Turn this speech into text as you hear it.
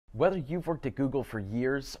Whether you've worked at Google for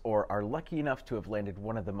years or are lucky enough to have landed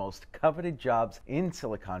one of the most coveted jobs in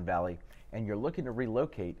Silicon Valley and you're looking to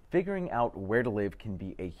relocate, figuring out where to live can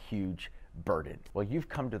be a huge burden. Well, you've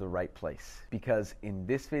come to the right place because in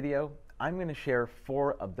this video, I'm going to share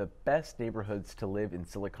 4 of the best neighborhoods to live in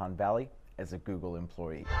Silicon Valley as a Google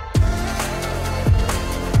employee.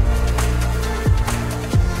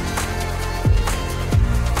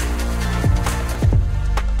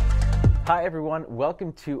 Hi everyone,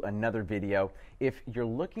 welcome to another video. If you're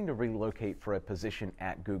looking to relocate for a position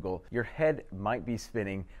at Google, your head might be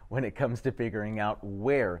spinning when it comes to figuring out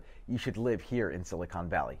where you should live here in Silicon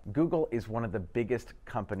Valley. Google is one of the biggest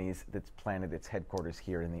companies that's planted its headquarters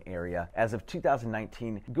here in the area. As of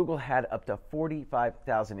 2019, Google had up to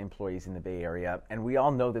 45,000 employees in the Bay Area, and we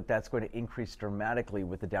all know that that's going to increase dramatically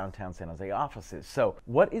with the downtown San Jose offices. So,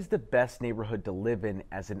 what is the best neighborhood to live in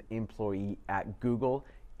as an employee at Google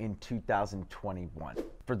in 2021.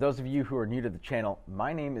 For those of you who are new to the channel,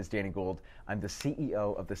 my name is Danny Gould. I'm the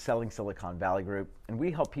CEO of the Selling Silicon Valley Group, and we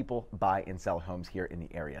help people buy and sell homes here in the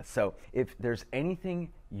area. So if there's anything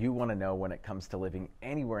you want to know when it comes to living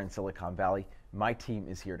anywhere in Silicon Valley, my team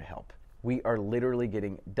is here to help. We are literally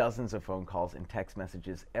getting dozens of phone calls and text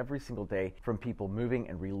messages every single day from people moving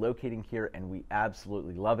and relocating here, and we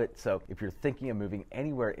absolutely love it. So if you're thinking of moving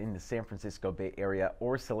anywhere in the San Francisco Bay Area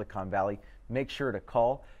or Silicon Valley, make sure to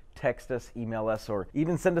call, text us, email us, or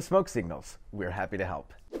even send us smoke signals. We're happy to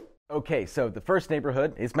help. Okay, so the first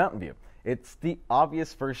neighborhood is Mountain View. It's the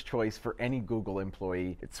obvious first choice for any Google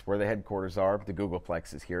employee. It's where the headquarters are. The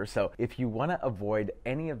Googleplex is here. So if you want to avoid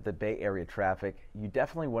any of the Bay Area traffic, you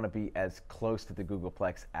definitely want to be as close to the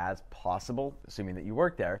Googleplex as possible, assuming that you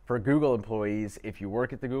work there. For Google employees, if you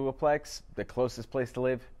work at the Googleplex, the closest place to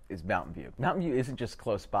live is Mountain View. Mountain View isn't just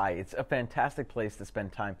close by, it's a fantastic place to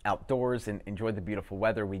spend time outdoors and enjoy the beautiful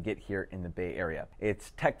weather we get here in the Bay Area.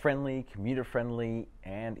 It's tech-friendly, commuter-friendly,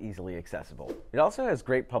 and easily accessible. It also has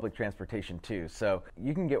great public transportation too, so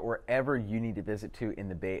you can get wherever you need to visit to in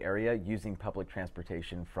the Bay Area using public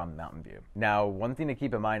transportation from Mountain View. Now, one thing to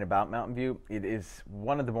keep in mind about Mountain View, it is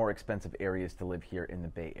one of the more expensive areas to live here in the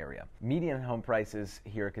Bay Area. Median home prices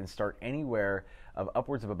here can start anywhere of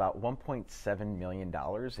upwards of about $1.7 million,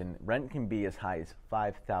 and rent can be as high as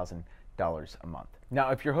 $5,000 a month. Now,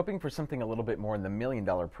 if you're hoping for something a little bit more in the $1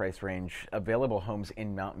 million price range, available homes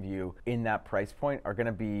in Mountain View in that price point are going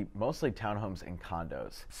to be mostly townhomes and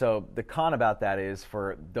condos. So the con about that is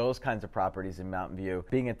for those kinds of properties in Mountain View,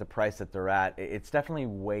 being at the price that they're at, it's definitely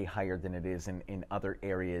way higher than it is in other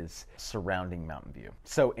areas surrounding Mountain View.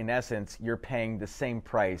 So in essence, you're paying the same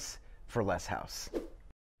price for less house.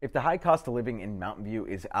 If the high cost of living in Mountain View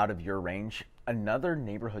is out of your range, another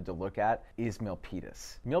neighborhood to look at is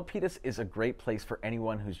Milpitas. Milpitas is a great place for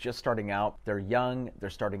anyone who's just starting out. They're young, they're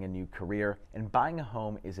starting a new career, and buying a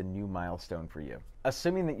home is a new milestone for you.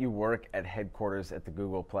 Assuming that you work at headquarters at the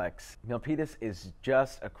Googleplex, Milpitas is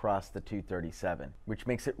just across the 237, which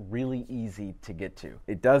makes it really easy to get to.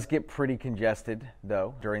 It does get pretty congested,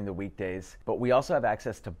 though, during the weekdays, but we also have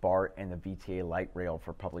access to BART and the VTA light rail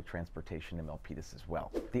for public transportation in Milpitas as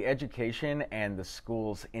well. The education and the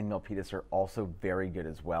schools in Milpitas are also very good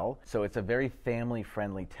as well, so it's a very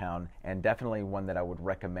family-friendly town, and definitely one that I would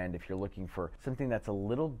recommend if you're looking for something that's a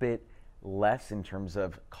little bit less in terms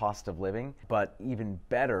of cost of living, but even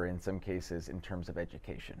better in some cases in terms of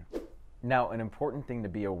education. Now, an important thing to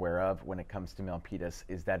be aware of when it comes to Milpitas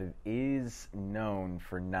is that it is known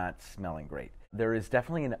for not smelling great. There is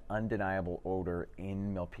definitely an undeniable odor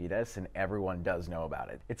in Milpitas, and everyone does know about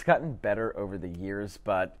it. It's gotten better over the years,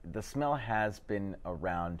 but the smell has been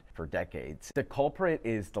around for decades. The culprit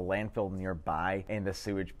is the landfill nearby and the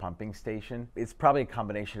sewage pumping station. It's probably a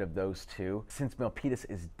combination of those two. Since Milpitas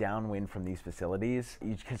is downwind from these facilities,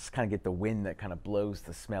 you just kind of get the wind that kind of blows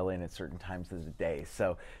the smell in at certain times of the day.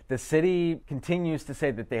 So the city continues to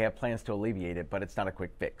say that they have plans to alleviate it, but it's not a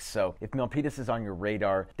quick fix. So if Milpitas is on your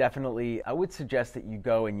radar, definitely I would suggest that you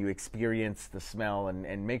go and you experience the smell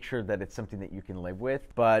and make sure that it's something that you can live with.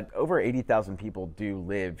 But over 80,000 people do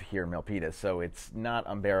live here in Milpitas, so it's not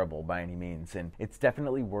unbearable by any means, and it's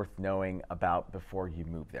definitely worth knowing about before you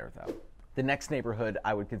move there though. The next neighborhood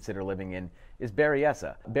I would consider living in is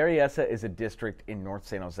Berryessa. Berryessa is a district in North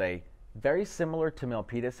San Jose very similar to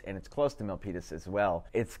Milpitas, and it's close to Milpitas as well.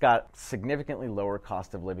 It's got significantly lower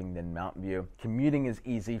cost of living than Mountain View. Commuting is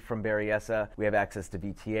easy from Berryessa. We have access to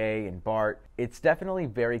VTA and BART. It's definitely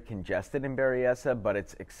very congested in Berryessa, but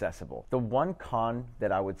it's accessible. The one con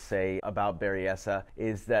that I would say about Berryessa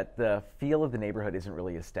is that the feel of the neighborhood isn't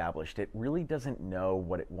really established. It really doesn't know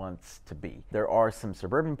what it wants to be. There are some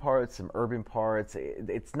suburban parts, some urban parts.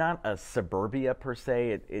 It's not a suburbia per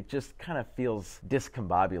se. It just kind of feels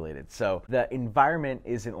discombobulated. So the environment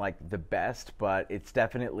isn't like the best, but it's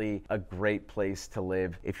definitely a great place to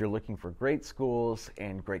live if you're looking for great schools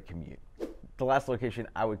and great commute. The last location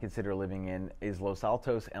I would consider living in is Los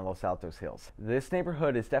Altos and Los Altos Hills. This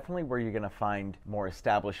neighborhood is definitely where you're going to find more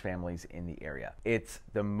established families in the area. It's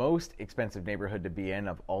the most expensive neighborhood to be in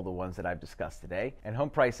of all the ones that I've discussed today, and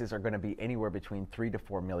home prices are going to be anywhere between $3 to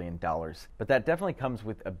 $4 million. But that definitely comes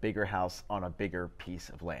with a bigger house on a bigger piece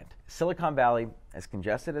of land. Silicon Valley, as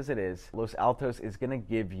congested as it is, Los Altos is going to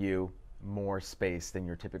give you more space than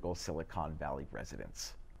your typical Silicon Valley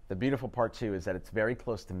residence. The beautiful part too is that it's very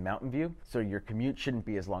close to Mountain View, so your commute shouldn't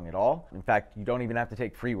be as long at all. In fact, you don't even have to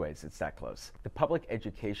take freeways, it's that close. The public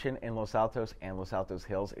education in Los Altos and Los Altos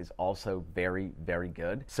Hills is also very, very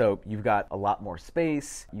good. So you've got a lot more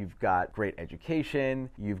space, you've got great education,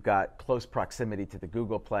 you've got close proximity to the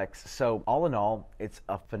Googleplex. So all in all, it's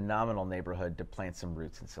a phenomenal neighborhood to plant some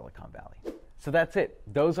roots in Silicon Valley. So that's it.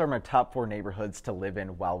 Those are my top 4 neighborhoods to live in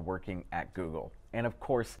while working at Google. And of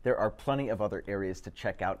course, there are plenty of other areas to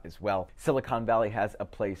check out as well. Silicon Valley has a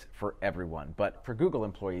place for everyone, but for Google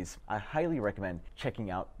employees, I highly recommend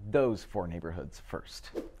checking out those 4 neighborhoods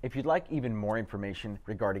first. If you'd like even more information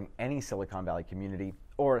regarding any Silicon Valley community,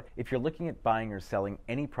 or if you're looking at buying or selling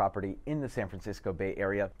any property in the San Francisco Bay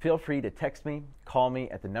Area, feel free to text me, call me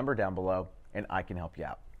at the number down below, and I can help you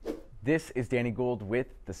out. This is Danny Gould with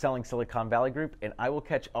the Selling Silicon Valley Group, and I will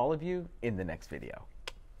catch all of you in the next video.